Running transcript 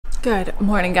Good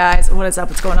morning, guys. What is up?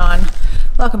 What's going on?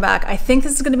 Welcome back. I think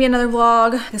this is going to be another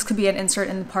vlog. This could be an insert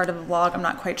in part of a vlog. I'm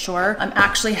not quite sure. I'm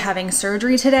actually having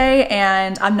surgery today,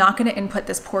 and I'm not going to input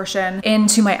this portion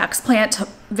into my explant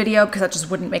video because that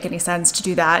just wouldn't make any sense to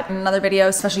do that in another video,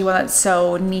 especially one that's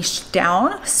so niched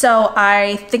down. So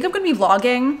I think I'm going to be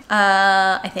vlogging.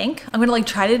 I think I'm going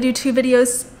to try to do 2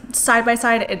 videos side by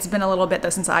side. It's been a little bit though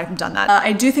since I've done that.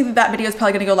 I do think that video is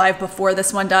probably going to go live before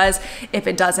this one does. If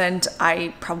it doesn't,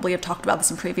 I probably have talked about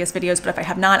this in previous videos, but if I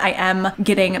have not, I am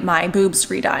getting my boobs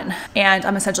redone, and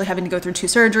I'm essentially having to go through 2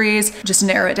 surgeries. Just to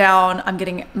narrow it down, I'm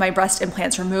getting my breast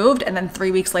implants removed, and then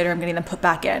 3 weeks later I'm getting them put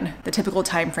back in. The typical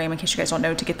time frame, in case you guys don't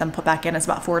know, to get them put back in is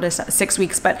about 4 to 6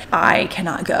 weeks, but I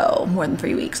cannot go more than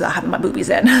 3 weeks without having my boobies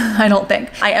in. I don't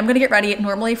think. I am going to get ready.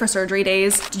 Normally for surgery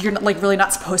days, you're really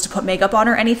not supposed to put makeup on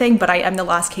or anything, but I am the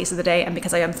last case of the day, and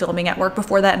because I am filming at work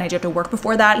before that and I do have to work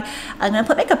before that, I'm gonna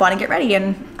put makeup on and get ready.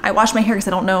 And I wash my hair because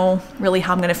I don't know really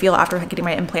how I'm gonna feel after getting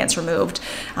my implants removed,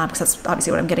 because that's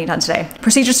obviously what I'm getting done today.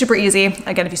 Procedure's super easy.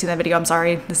 Again, if you see that video, I'm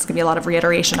sorry. This is gonna be a lot of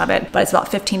reiteration of it, but it's about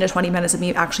 15 to 20 minutes of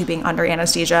me actually being under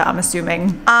anesthesia, I'm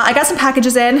assuming. I got some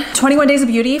packages in. 21 Days of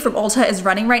Beauty from Ulta is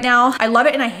running right now. I love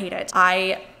it and I hate it.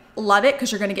 I love it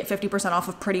because you're going to get 50% off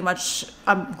of pretty much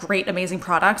great, amazing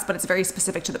products, but it's very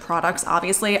specific to the products,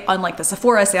 obviously, unlike the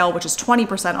Sephora sale, which is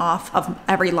 20% off of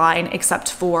every line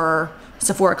except for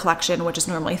Sephora collection, which is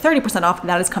normally 30% off.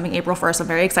 That is coming April 1st. I'm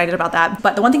very excited about that.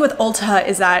 But the one thing with Ulta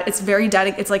is that it's very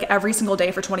dedicated. It's like every single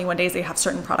day for 21 days, they have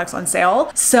certain products on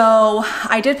sale. So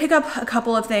I did pick up a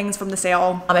couple of things from the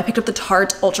sale. I picked up the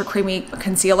Tarte Ultra Creamy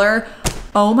Concealer.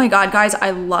 Oh my God, guys,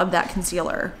 I love that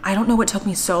concealer. I don't know what took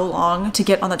me so long to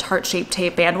get on the Tarte Shape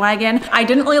Tape bandwagon. I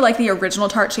didn't really like the original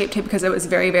Tarte Shape Tape because it was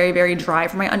very, very, very dry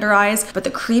for my under eyes, but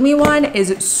the creamy one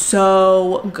is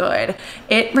so good.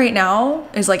 It right now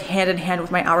is like hand in hand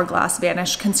with my Hourglass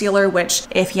Vanish concealer, which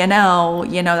if you know,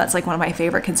 that's like one of my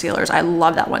favorite concealers. I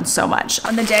love that one so much.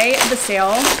 On the day of the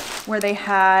sale where they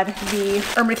had the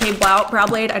Urban Decay Brow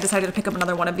Blade, I decided to pick up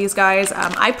another one of these guys.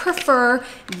 I prefer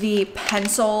the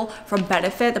pencil from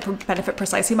Benefit, the Benefit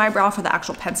Precisely My Brow for the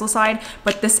actual pencil side,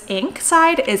 but this ink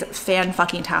side is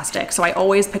fan-fucking-tastic. So I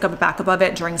always pick up a backup of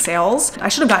it during sales. I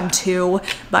should have gotten 2,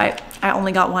 but I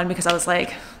only got 1 because I was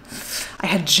like, I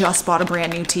had just bought a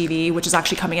brand new TV, which is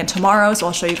actually coming in tomorrow. So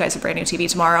I'll show you guys a brand new TV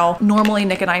tomorrow. Normally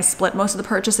Nick and I split most of the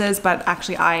purchases, but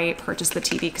actually I purchased the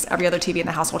TV because every other TV in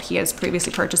the household he has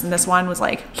previously purchased. And this one was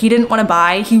like, he didn't want to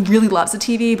buy. He really loves the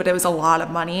TV, but it was a lot of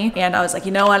money. And I was like,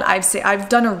 you know what? I've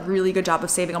done a really good job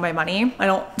of saving all my money. I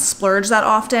don't splurge that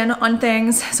often on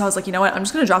things. So I was like, you know what? I'm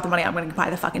just going to drop the money. I'm going to buy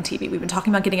the fucking TV. We've been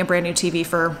talking about getting a brand new TV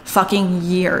for fucking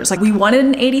years. Like we wanted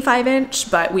an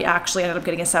 85-inch, but we actually ended up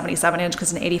getting a 77-inch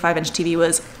because an 85-inch TV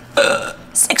was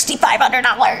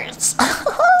 $6,500.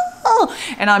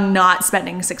 And I'm not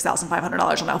spending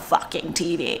 $6,500 on a fucking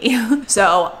TV.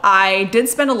 So I did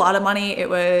spend a lot of money. It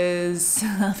was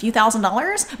a few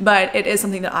 $1,000s, but it is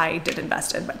something that I did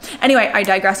invest in. But anyway, I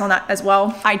digress on that as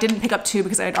well. I didn't pick up 2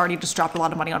 because I had already just dropped a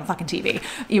lot of money on a fucking TV,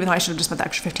 even though I should have just spent the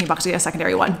extra 15 bucks to get a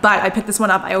secondary one. But I picked this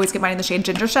one up. I always get mine in the shade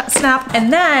Ginger Snap.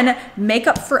 And then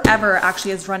Makeup Forever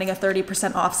actually is running a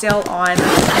 30% off sale on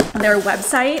their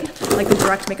website, like the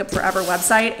Direct Makeup Forever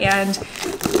website. And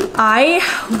I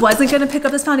wasn't gonna pick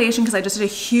up this foundation because I just did a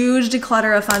huge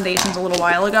declutter of foundations a little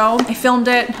while ago. I filmed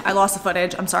it, I lost the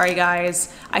footage. I'm sorry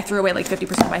guys. I threw away like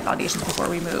 50% of my foundations before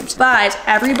we moved. But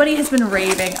everybody has been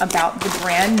raving about the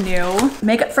brand new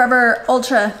Makeup Forever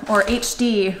Ultra or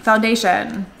HD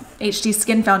foundation. HD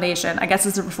Skin Foundation. I guess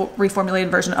it's a reformulated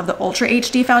version of the Ultra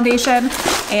HD foundation.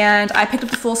 And I picked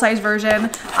up the full-size version.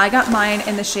 I got mine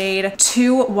in the shade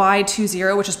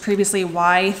 2Y20, which is previously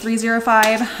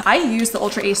Y305. I used the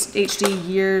Ultra HD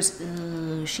years.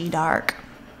 She dark.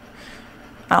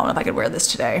 I don't know if I could wear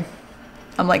this today.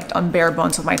 I'm like on bare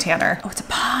bones with my tanner. Oh, it's a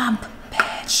pump,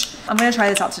 bitch. I'm gonna try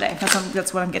this out today.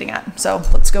 That's what I'm getting at. So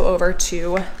let's go over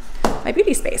to my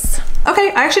beauty space.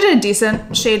 Okay, I actually did a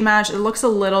decent shade match. It looks a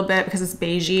little bit, because it's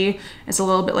beigey, it's a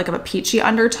little bit like of a peachy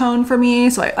undertone for me.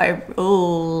 So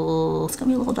oh, it's gonna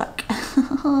be a little dark.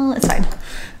 It's fine,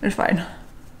 it's fine.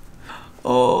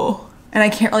 Oh, and I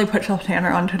can't really put self tanner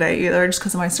on today either just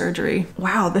because of my surgery.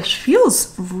 Wow, this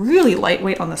feels really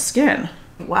lightweight on the skin.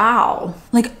 Wow.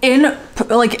 Like in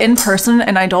person,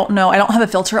 and I don't know, I don't have a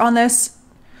filter on this.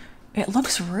 It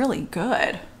looks really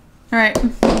good. All right.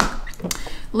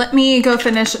 Let me go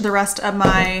finish the rest of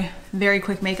my very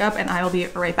quick makeup and I will be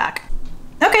right back.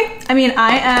 Okay, I mean,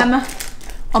 I am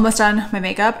almost done my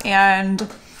makeup and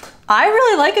I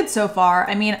really like it so far.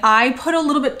 I mean, I put a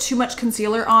little bit too much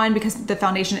concealer on because the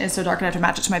foundation is so dark and I have to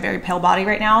match it to my very pale body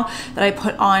right now, that I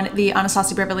put on the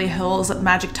Anastasia Beverly Hills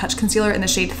Magic Touch Concealer in the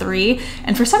shade 3.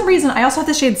 And for some reason, I also have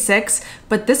the shade 6,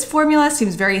 but this formula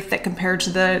seems very thick compared to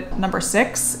the number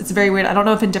 6. It's very weird. I don't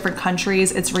know if in different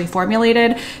countries it's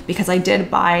reformulated, because I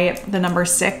did buy the number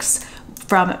 6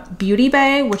 from Beauty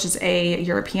Bay, which is a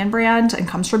European brand and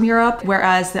comes from Europe.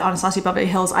 Whereas the Anastasia Beverly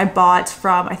Hills I bought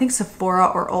from, I think, Sephora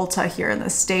or Ulta here in the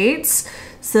States.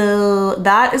 So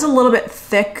that is a little bit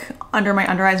thick under my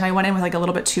under eyes, and I went in with like a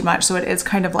little bit too much. So it is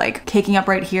kind of like caking up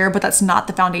right here, but that's not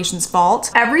the foundation's fault.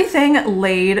 Everything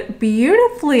laid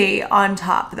beautifully on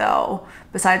top though,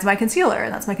 besides my concealer,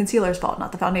 and that's my concealer's fault,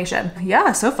 not the foundation.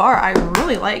 Yeah, so far I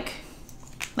really like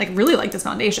this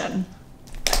foundation.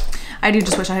 I do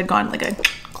just wish I had gone like a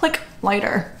click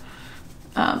lighter,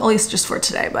 at least just for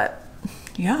today, but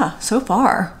yeah, so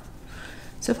far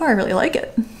I really like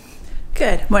it.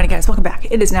 Good morning, guys, welcome back.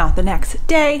 It is now the next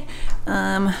day.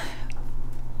 How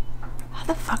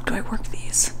the fuck do I work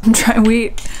these? I'm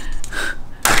trying,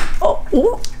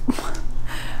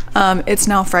 it's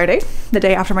now Friday, the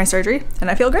day after my surgery,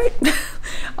 and I feel great.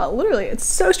 Literally, it's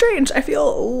so strange. I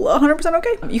feel 100%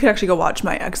 okay. You could actually go watch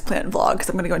my explant vlog because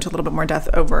I'm going to go into a little bit more depth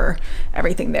over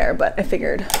everything there, but I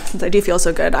figured since I do feel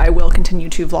so good, I will continue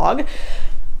to vlog,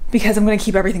 because I'm going to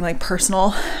keep everything like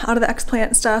personal out of the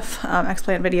explant stuff,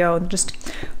 explant video, and just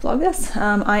vlog this.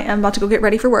 I am about to go get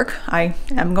ready for work. I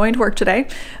am going to work today,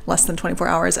 less than 24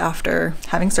 hours after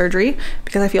having surgery,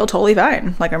 because I feel totally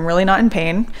fine. Like, I'm really not in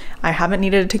pain. I haven't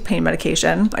needed to take pain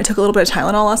medication. I took a little bit of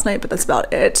Tylenol last night, but that's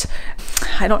about it.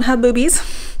 I don't have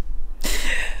boobies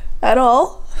at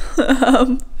all.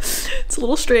 It's a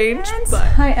little strange,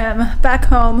 but I am back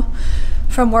home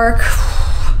from work.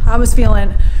 I was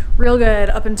feeling real good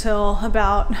up until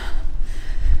about,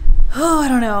 I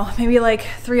don't know, maybe like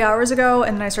 3 hours ago,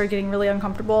 and then I started getting really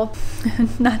uncomfortable.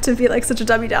 Not to be like such a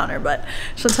Debbie Downer, but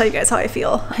just to tell you guys how I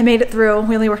feel. I made it through.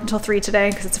 We only worked until 3 today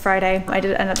because it's a Friday. I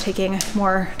did end up taking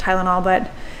more Tylenol,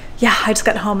 but yeah, I just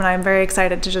got home and I'm very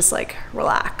excited to just like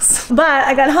relax. But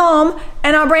I got home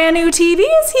and our brand new TV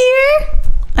is here.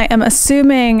 I am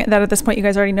assuming that at this point you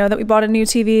guys already know that we bought a new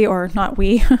TV, or not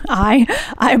we,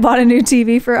 I bought a new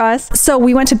TV for us. So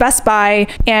we went to Best Buy,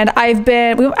 and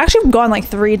we've actually gone like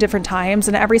 3 different times,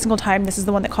 and every single time this is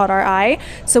the one that caught our eye.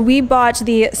 So we bought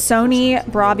the Sony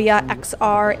Bravia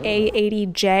XR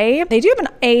A80J. They do have an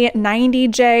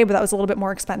A90J, but that was a little bit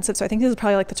more expensive. So I think this is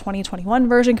probably like the 2021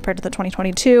 version compared to the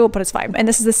 2022, but it's fine. And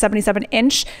this is the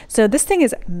 77-inch. So this thing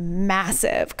is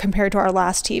massive compared to our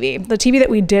last TV. The TV that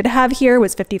we did have here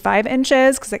was 55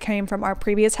 inches because it came from our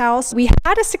previous house. We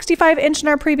had a 65-inch in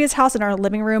our previous house in our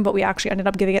living room, but we actually ended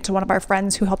up giving it to one of our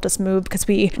friends who helped us move because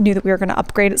we knew that we were going to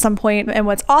upgrade at some point. And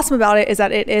what's awesome about it is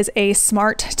that it is a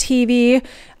smart TV,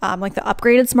 like the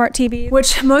upgraded smart TV,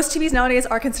 which most TVs nowadays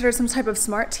are considered some type of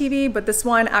smart TV, but this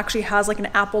one actually has like an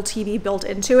Apple TV built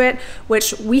into it,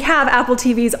 which we have Apple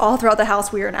TVs all throughout the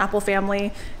house. We are an Apple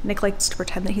family. Nick likes to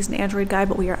pretend that he's an Android guy,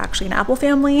 but we are actually an Apple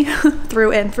family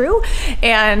through and through.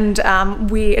 And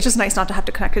it's just nice not to have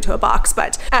to connect it to a box.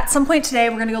 But at some point today,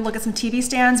 we're gonna go look at some TV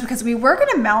stands because we were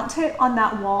gonna mount it on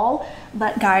that wall.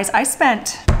 But guys, I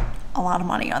spent a lot of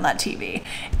money on that TV.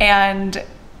 And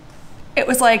it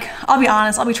was like, I'll be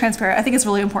honest, I'll be transparent. I think it's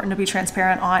really important to be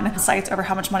transparent on sites over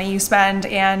how much money you spend.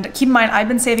 And keep in mind, I've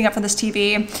been saving up for this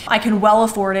TV. I can well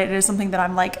afford it. It is something that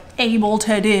I'm like able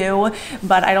to do,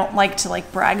 but I don't like to like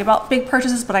brag about big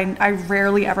purchases, but I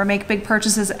rarely ever make big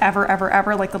purchases ever.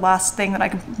 Like the last thing that I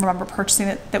can remember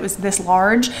purchasing that was this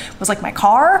large was like my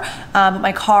car.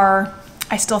 My car,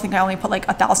 I still think I only put like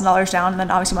 $1,000 down, and then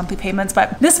obviously monthly payments,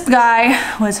 but this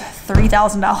guy was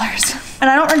 $3,000 and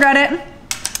I don't regret it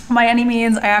by any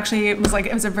means. It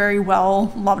was a very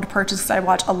well loved purchase because I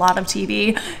watch a lot of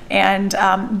TV, and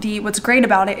what's great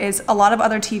about it is a lot of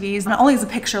other TVs, not only is the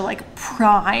picture like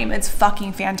prime, it's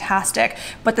fucking fantastic,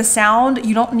 but the sound,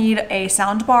 you don't need a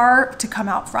sound bar to come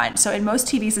out front. So in most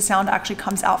TVs, the sound actually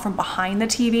comes out from behind the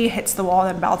TV, hits the wall,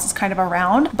 and then bounces kind of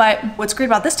around. But what's great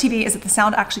about this TV is that the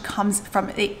sound actually comes from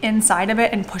the inside of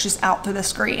it and pushes out through the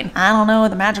screen. I don't know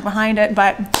the magic behind it,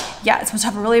 but yeah, it's supposed to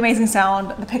have a really amazing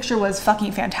sound. The picture was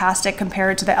fucking fantastic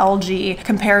compared to the LG,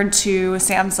 compared to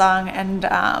Samsung, and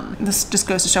this just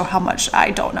goes to show how much I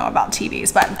don't know about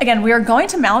TVs. But again, we are going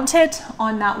to mount it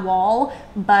on that wall,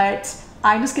 but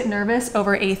I just get nervous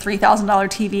over a $3,000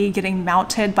 TV getting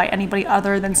mounted by anybody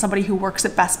other than somebody who works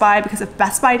at Best Buy, because if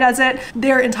Best Buy does it,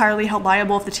 they're entirely held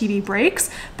liable if the TV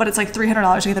breaks, but it's like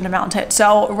 $300 to get them to mount it.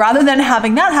 So rather than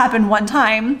having that happen one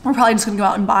time, we're probably just gonna go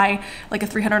out and buy like a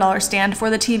 $300 stand for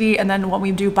the TV, and then when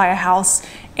we do buy a house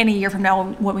in a year from now,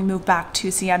 when we move back to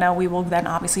Sienna, we will then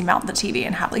obviously mount the TV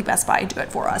and have like Best Buy do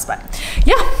it for us. But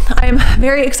yeah, I'm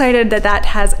very excited that that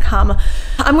has come.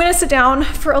 I'm gonna sit down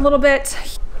for a little bit.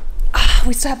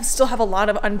 We still have a lot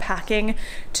of unpacking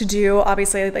to do.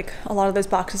 Obviously, like a lot of those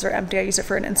boxes are empty. I use it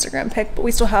for an Instagram pic, but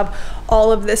we still have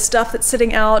all of this stuff that's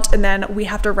sitting out. And then we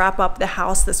have to wrap up the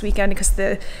house this weekend because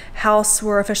the house,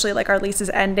 we're officially, like, our lease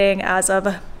is ending as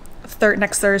of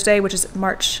next Thursday, which is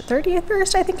March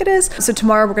 31st, I think it is. So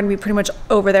tomorrow we're gonna be pretty much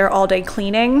over there all day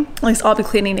cleaning. At least I'll be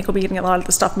cleaning. Nick will be getting a lot of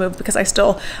the stuff moved because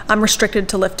I'm restricted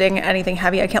to lifting anything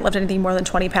heavy. I can't lift anything more than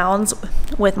 20 pounds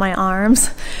with my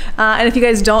arms. And if you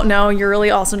guys don't know, you're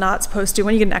really also not supposed to,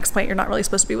 when you get an explant, you're not really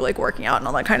supposed to be like working out and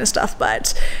all that kind of stuff,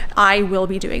 but I will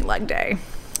be doing leg day.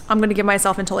 I'm gonna give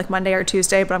myself until like Monday or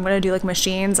Tuesday, but I'm gonna do like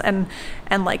machines and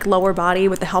like lower body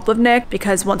with the help of Nick,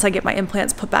 because once I get my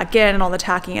implants put back in and all the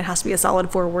tacking, it has to be a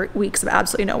solid 4 weeks of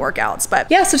absolutely no workouts. But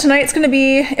yeah, so tonight's gonna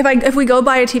be, if we go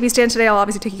buy a TV stand today, I'll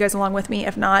obviously take you guys along with me.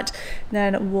 If not,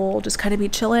 then we'll just kind of be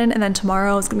chilling. And then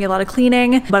tomorrow is gonna be a lot of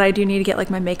cleaning, but I do need to get like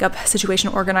my makeup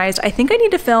situation organized. I think I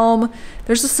need to film,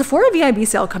 there's a Sephora VIB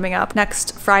sale coming up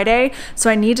next Friday. So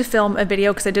I need to film a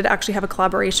video because I did actually have a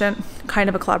collaboration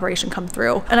come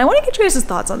through. And I want to get you guys'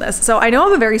 thoughts on this. So I know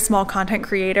I'm a very small content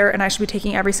creator and I should be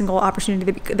taking every single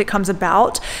opportunity that comes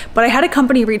about, but I had a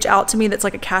company reach out to me that's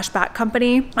like a cashback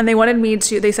company, and they wanted me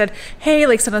to, they said, hey,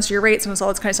 like send us your rates, send us all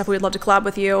this kind of stuff. We'd love to collab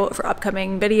with you for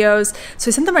upcoming videos. So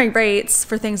I sent them my rates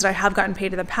for things that I have gotten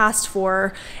paid in the past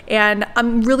for, and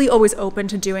I'm really always open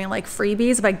to doing like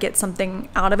freebies if I get something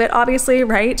out of it, obviously,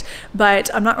 right? But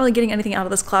I'm not really getting anything out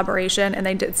of this collaboration, and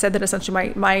they said that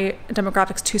essentially my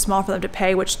demographic's too small for them to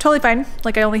pay, which totally fine.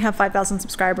 Like I only have 5,000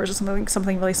 subscribers or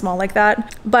something really small like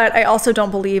that. But I also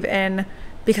don't believe in,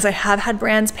 because I have had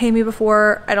brands pay me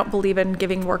before, I don't believe in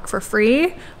giving work for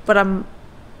free, but I'm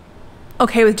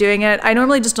okay with doing it. I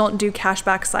normally just don't do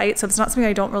cashback sites, so it's not something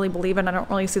I don't really believe in. I don't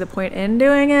really see the point in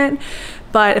doing it,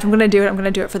 but if I'm gonna do it, I'm gonna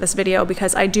do it for this video,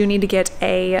 because I do need to get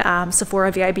a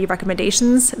Sephora VIB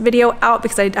recommendations video out,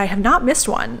 because I have not missed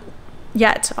one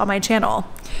yet on my channel.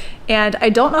 And I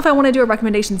don't know if I want to do a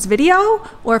recommendations video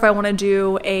or if I want to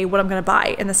do a what I'm going to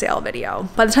buy in the sale video.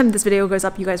 By the time this video goes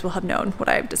up, you guys will have known what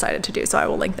I've decided to do, so I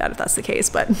will link that if that's the case.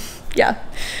 But yeah,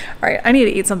 all right, I need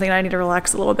to eat something and I need to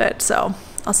relax a little bit, so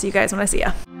I'll see you guys when I see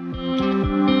ya.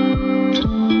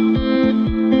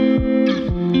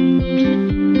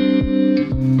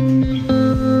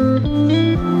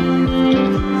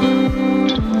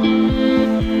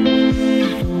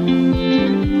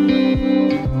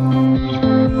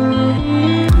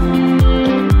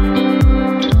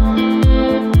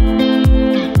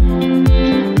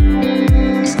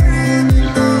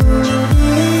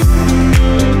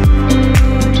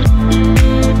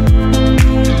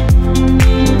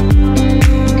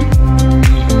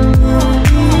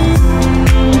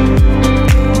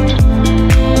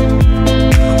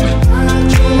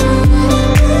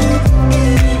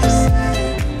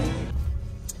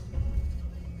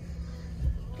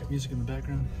 Music in the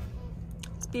background.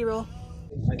 It's B-roll.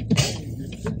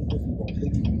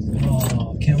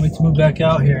 Oh, can't wait to move back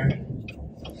out here.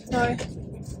 Sorry.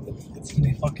 It's gonna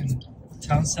be fucking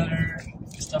town center,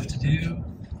 stuff to do.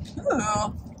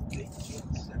 Oh.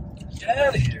 Get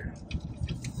out of here.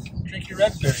 Drink your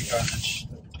red berry garbage.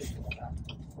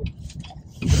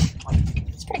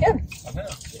 It's pretty good. I know.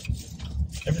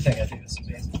 Everything I do is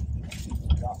amazing.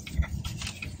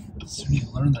 The sooner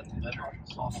you learn that, the better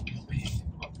off you'll be.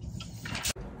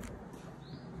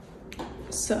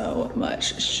 So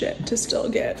much shit to still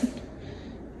get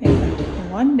in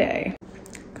one day.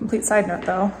 Complete side note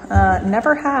though,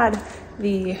 never had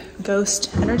the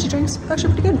Ghost energy drinks.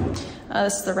 Actually pretty good.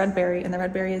 This is the red berry, and the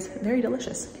red berry is very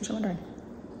delicious, in case you're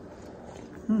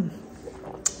wondering.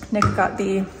 Nick got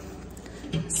the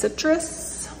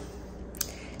citrus.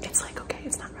 It's like, okay,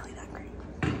 it's not really that great.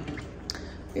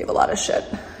 We have a lot of shit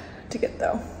to get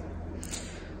though.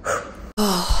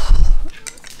 Oh,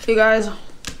 you guys,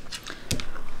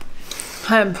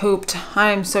 I am pooped.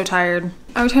 I am so tired.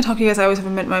 Every time I talk to you guys, I always have a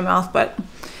mint in my mouth, but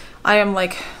I am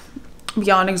like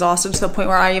beyond exhausted to the point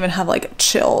where I even have like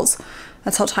chills.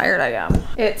 That's how tired I am.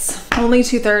 It's only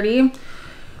 2:30.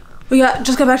 We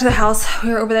just got back to the house. We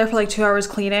were over there for like 2 hours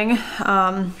cleaning.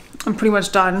 I'm pretty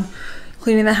much done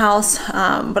cleaning the house,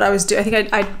 but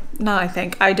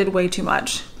I did way too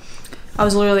much. I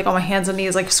was literally like on my hands and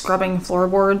knees, like scrubbing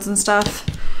floorboards and stuff,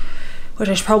 which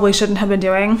I probably shouldn't have been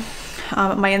doing.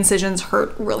 My incisions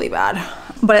hurt really bad,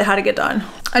 but it had to get done.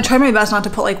 I tried my best not to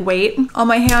put like weight on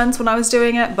my hands when I was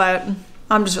doing it, but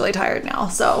I'm just really tired now.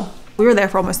 So we were there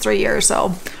for almost 3 years.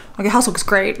 So like the house looks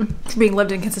great for being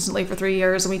lived in consistently for 3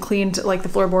 years, and we cleaned like the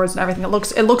floorboards and everything.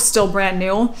 It looks still brand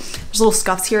new. There's little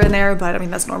scuffs here and there, but I mean,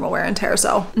 that's normal wear and tear.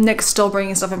 So Nick's still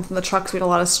bringing stuff in from the trucks. We had a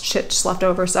lot of shit just left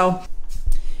over. So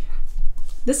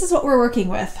this is what we're working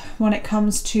with when it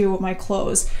comes to my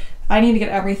clothes. I need to get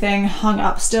everything hung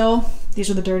up still.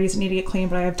 These are the dirties that need to get cleaned,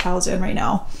 but I have towels in right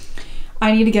now.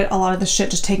 I need to get a lot of this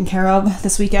shit just taken care of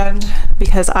this weekend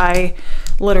because I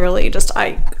literally just,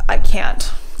 I can't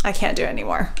do it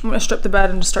anymore. I'm gonna strip the bed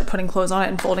and just start putting clothes on it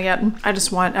and folding it. I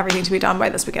just want everything to be done by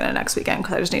this weekend and next weekend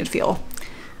because I just need to feel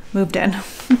moved in.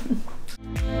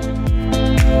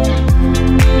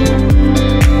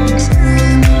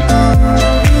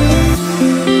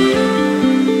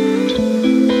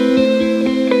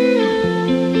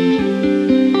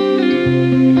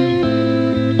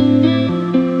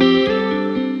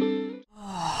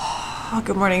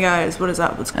 Good morning, guys. What is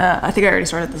up? I think I already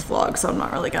started this vlog, so I'm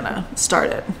not really gonna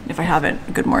start it. If I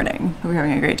haven't, good morning. Hope you're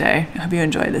having a great day. I hope you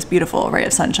enjoy this beautiful ray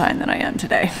of sunshine that I am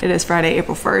today. It is Friday,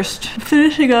 April 1st.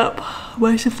 Finishing up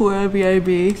my Sephora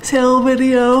VIB sale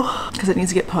video because it needs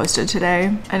to get posted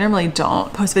today. I normally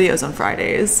don't post videos on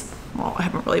Fridays. Well, I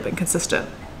haven't really been consistent.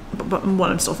 But when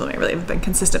I'm still filming, I really haven't been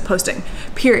consistent posting,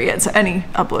 period. So any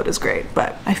upload is great.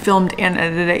 But I filmed and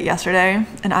edited it yesterday,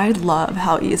 and I love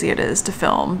how easy it is to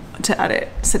film, to edit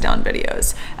sit down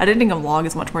videos. Editing a vlog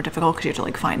is much more difficult because you have to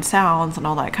like find sounds and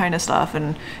all that kind of stuff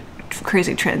and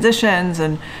crazy transitions,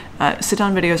 and sit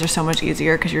down videos are so much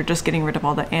easier because you're just getting rid of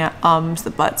all the ums,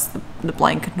 the buts, the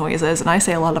blank noises. And I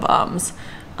say a lot of ums,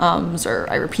 or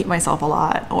I repeat myself a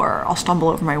lot, or I'll stumble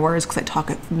over my words because I talk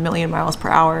a million miles per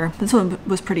hour. This one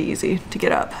was pretty easy to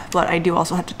get up, but I do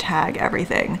also have to tag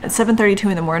everything. At 7:32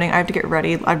 in the morning, I have to get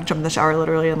ready. I have to jump in the shower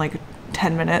literally in like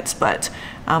 10 minutes, but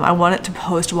I want it to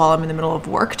post while I'm in the middle of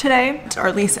work today.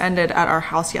 Our lease ended at our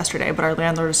house yesterday, but our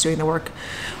landlord is doing the work,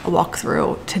 a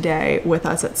walkthrough today with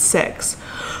us at 6.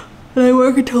 And I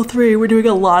work until 3. We're doing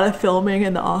a lot of filming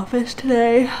in the office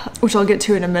today, which I'll get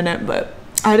to in a minute, but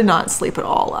I did not sleep at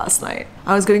all last night.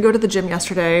 I was gonna go to the gym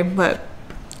yesterday, but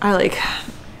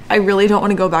I really don't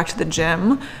wanna go back to the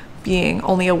gym being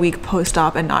only a week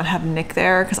post-op and not have Nick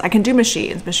there, because I can do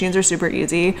machines. Machines are super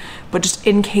easy, but just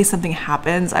in case something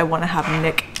happens, I wanna have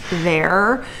Nick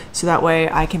there so that way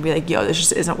I can be like, yo, this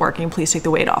just isn't working, please take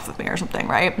the weight off of me or something,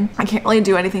 right? I can't really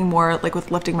do anything more like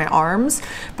with lifting my arms,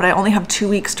 but I only have 2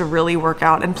 weeks to really work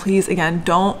out. And please, again,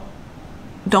 don't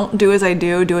do as I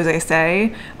do as I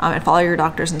say, and follow your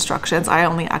doctor's instructions. I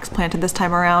only explanted this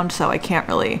time around, so I can't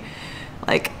really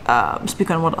like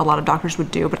speak on what a lot of doctors would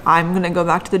do, but I'm gonna go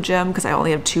back to the gym because I only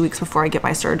have 2 weeks before I get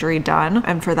my surgery done.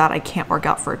 And for that, I can't work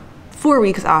out for 4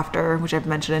 weeks after, which I've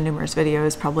mentioned in numerous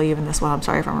videos, probably even this one. I'm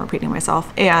sorry if I'm repeating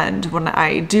myself. And when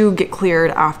I do get cleared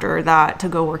after that to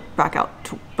go back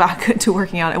to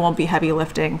working out, it won't be heavy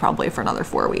lifting probably for another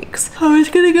 4 weeks. I was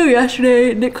gonna go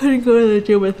yesterday. Nick couldn't go to the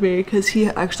gym with me because he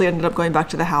actually ended up going back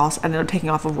to the house. I ended up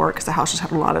taking off of work because the house just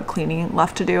had a lot of cleaning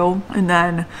left to do. And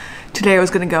then today I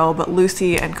was gonna go, but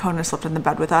Lucy and Kona slept in the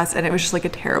bed with us, and it was just like a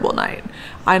terrible night.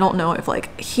 I don't know if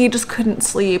like he just couldn't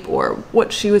sleep or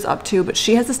what she was up to, but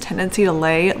she has this tendency to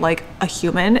lay like a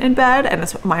human in bed, and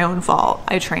it's my own fault.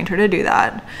 I trained her to do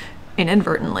that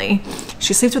inadvertently.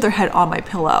 She sleeps with her head on my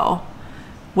pillow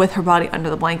with her body under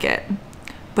the blanket.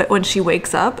 But when she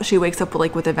wakes up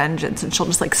with a vengeance, and she'll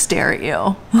just like stare at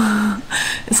you.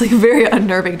 It's like very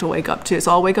unnerving to wake up to.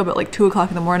 So I'll wake up at like 2 o'clock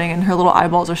in the morning and her little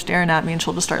eyeballs are staring at me, and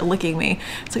she'll just start licking me.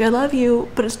 It's like, I love you,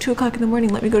 but it's 2 o'clock in the morning,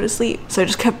 let me go to sleep. So I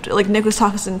just kept, like, Nick was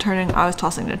tossing and turning, I was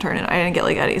tossing and turning. I didn't get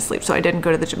like any sleep, so I didn't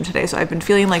go to the gym today. So I've been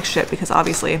feeling like shit because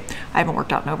obviously I haven't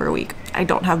worked out in over a week. I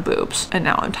don't have boobs, and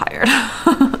now I'm tired.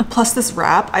 Plus this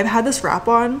wrap, I've had this wrap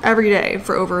on every day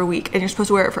for over a week, and you're supposed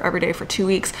to wear it for every day for 2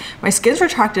 weeks. My skin's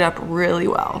retracted up really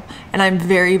well, and I'm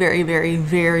very, very, very,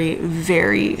 very,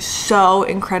 very so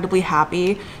incredibly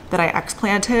happy that I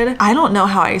explanted. I don't know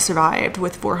how I survived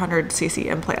with 400cc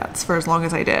implants for as long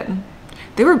as I did.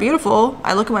 They were beautiful.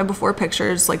 I look at my before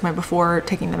pictures, like my before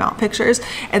taking them out pictures,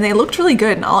 and they looked really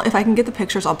good. And if I can get the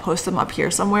pictures, I'll post them up here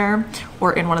somewhere,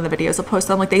 or in one of the videos I'll post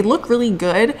them. Like, they look really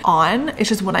good on. It's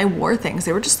just when I wore things,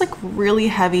 they were just like really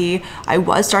heavy. I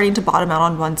was starting to bottom out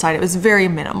on one side. It was very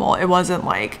minimal. It wasn't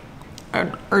like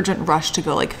an urgent rush to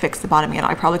go like fix the bottom yet.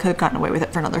 I probably could have gotten away with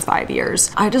it for another 5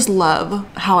 years. I just love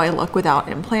how I look without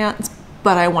implants,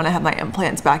 but I want to have my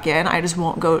implants back in. I just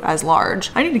won't go as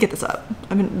large. I need to get this up.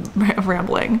 I've been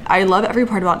rambling. I love every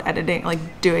part about editing,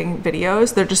 like doing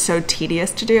videos. They're just so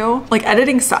tedious to do. Like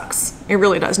editing sucks. It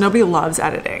really does. Nobody loves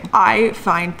editing. I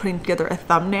find putting together a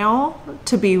thumbnail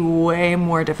to be way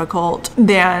more difficult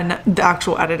than the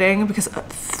actual editing, because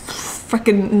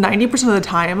freaking 90% of the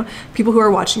time, people who are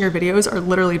watching your videos are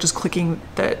literally just clicking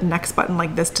the next button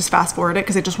like this to fast forward it,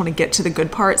 because they just want to get to the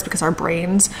good parts, because our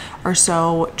brains are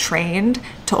so trained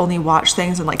to only watch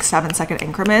things in like 7-second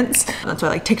increments. And that's why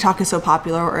like TikTok is so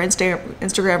popular, or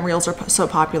Instagram Reels are so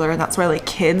popular. And that's why like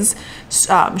kids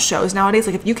shows nowadays,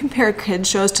 like if you compare kids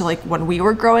shows to like when we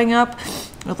were growing up,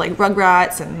 with like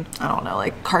Rugrats and I don't know,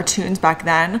 like cartoons back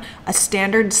then, a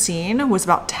standard scene was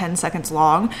about 10 seconds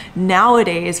long.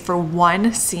 Nowadays, for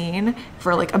one scene,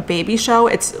 for like a baby show,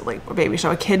 it's like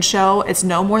a kid show, it's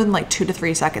no more than like 2 to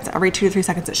 3 seconds. Every 2 to 3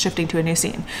 seconds, it's shifting to a new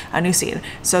scene.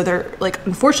 So they're like,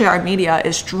 unfortunately, our media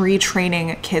is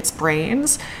retraining kids'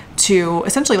 brains to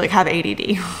essentially like have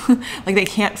ADD. Like they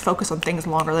can't focus on things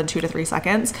longer than 2 to 3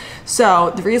 seconds.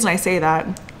 So the reason I say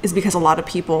that is because a lot of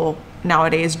people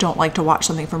nowadays don't like to watch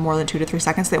something for more than 2 to 3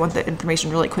 seconds. They want the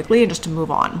information really quickly and just to move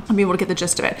on and be able to get the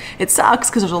gist of it. It sucks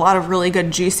because there's a lot of really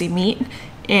good juicy meat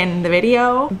in the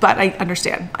video, but I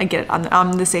understand. I get it.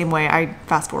 I'm the same way. I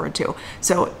fast forward too.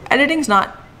 So editing's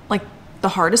not like the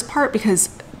hardest part,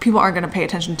 because people aren't going to pay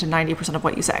attention to 90% of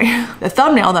what you say. The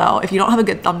thumbnail though, if you don't have a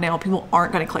good thumbnail, people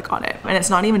aren't going to click on it. And it's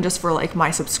not even just for like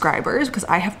my subscribers, because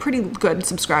I have pretty good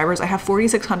subscribers. I have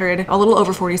 4,600, a little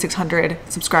over 4,600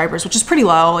 subscribers, which is pretty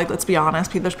low. Like, let's be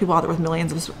honest, there's people out there with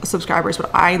millions of subscribers, but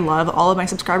I love all of my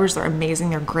subscribers. They're amazing.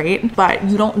 They're great. But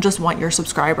you don't just want your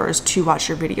subscribers to watch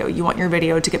your video. You want your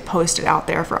video to get posted out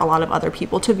there for a lot of other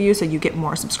people to view, so you get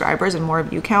more subscribers and more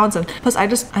view counts. And plus I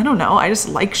don't know, I just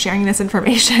like sharing this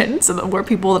information so that more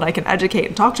people that I can educate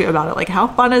and talk to you about it. Like, how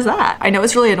fun is that? I know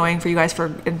it's really annoying for you guys, for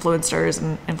influencers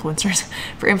and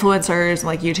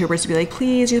like YouTubers to be like,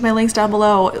 please use my links down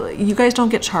below. You guys don't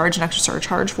get charged an extra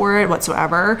surcharge for it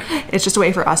whatsoever. It's just a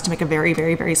way for us to make a very,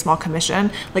 very, very small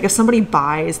commission. Like if somebody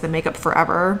buys the Makeup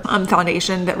Forever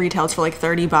foundation that retails for like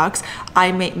 30 bucks,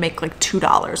 I may make like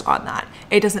 $2 on that.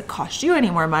 It doesn't cost you any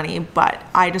more money, but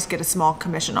I just get a small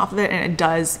commission off of it, and it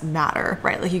does matter,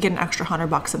 right? Like you get an extra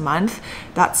 $100 a month.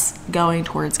 That's going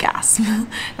towards gas.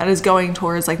 That is going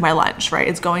towards like my lunch, right?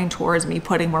 It's going towards me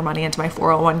putting more money into my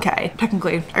 401k.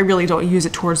 Technically, I really don't use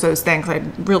it towards those things. I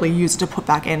really use it to put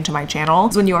back into my channel.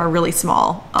 When you are really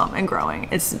small and growing,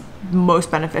 it's most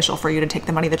beneficial for you to take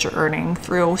the money that you're earning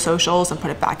through socials and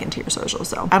put it back into your socials.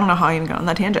 So I don't know how I even got on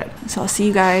that tangent. So I'll see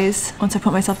you guys once I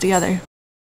put myself together.